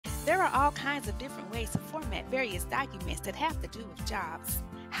There are all kinds of different ways to format various documents that have to do with jobs.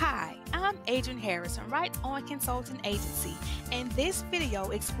 Hi, I'm Adrianne Harris from Right On Consulting Agency, and this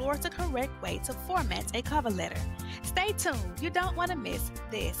video explores the correct way to format a cover letter. Stay tuned, you don't want to miss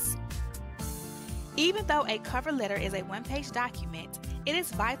this. Even though a cover letter is a one-page document, it is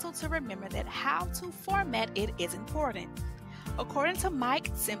vital to remember that how to format it is important. According to Mike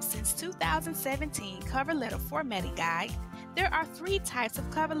Simpson's 2017 Cover Letter Formatting Guide, there are 3 types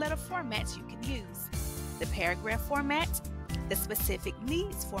of cover letter formats you can use: the paragraph format, the specific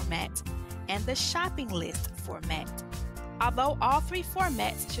needs format, and the shopping list format. Although all 3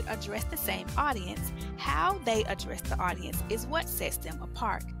 formats should address the same audience, how they address the audience is what sets them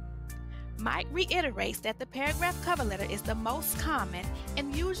apart. Mike reiterates that the paragraph cover letter is the most common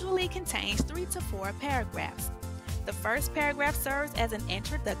and usually contains 3 to 4 paragraphs. The first paragraph serves as an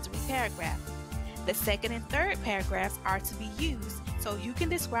introductory paragraph. The second and third paragraphs are to be used so you can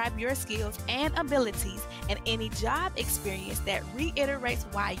describe your skills and abilities and any job experience that reiterates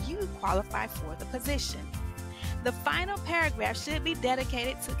why you qualify for the position. The final paragraph should be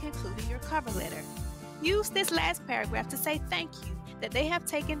dedicated to concluding your cover letter. Use this last paragraph to say thank you that they have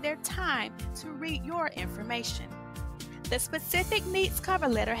taken their time to read your information. The specific needs cover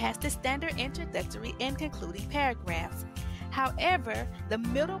letter has the standard introductory and concluding paragraphs. However, the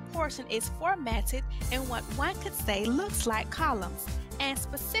middle portion is formatted in what one could say looks like columns and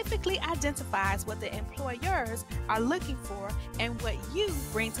specifically identifies what the employers are looking for and what you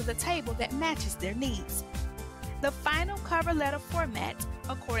bring to the table that matches their needs. The final cover letter format,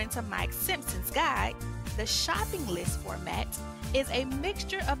 according to Mike Simpson's guide, the shopping list format, is a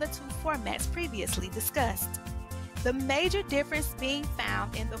mixture of the 2 formats previously discussed. The major difference being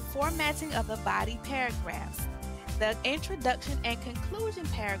found in the formatting of the body paragraphs. The introduction and conclusion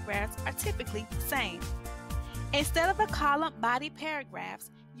paragraphs are typically the same. Instead of a column body paragraphs,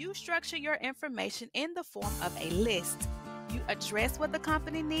 you structure your information in the form of a list. You address what the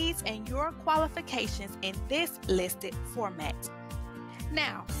company needs and your qualifications in this listed format.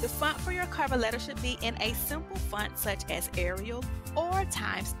 Now, the font for your cover letter should be in a simple font such as Arial or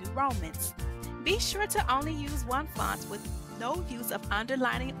Times New Romans. Be sure to only use one font with no use of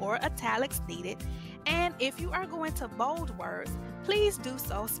underlining or italics needed, and if you are going to bold words, please do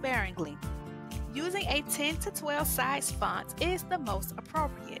so sparingly. Using a 10 to 12 size font is the most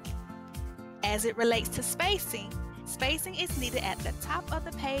appropriate. As it relates to spacing is needed at the top of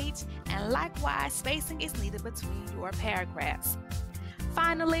the page, and likewise spacing is needed between your paragraphs.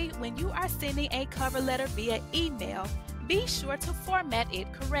 Finally, when you are sending a cover letter via email, be sure to format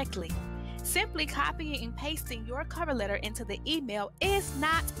it correctly. Simply copying and pasting your cover letter into the email is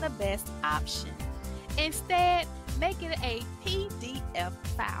not the best option. Instead, make it a PDF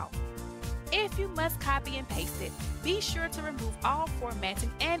file. If you must copy and paste it, be sure to remove all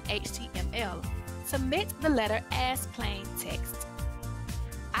formatting and HTML. Submit the letter as plain text.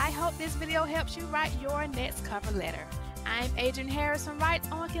 I hope this video helps you write your next cover letter. I'm Adrianne Harris from Right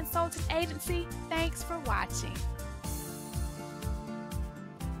On Consulting Agency. Thanks for watching.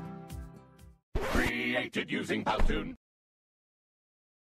 Created using Powtoon.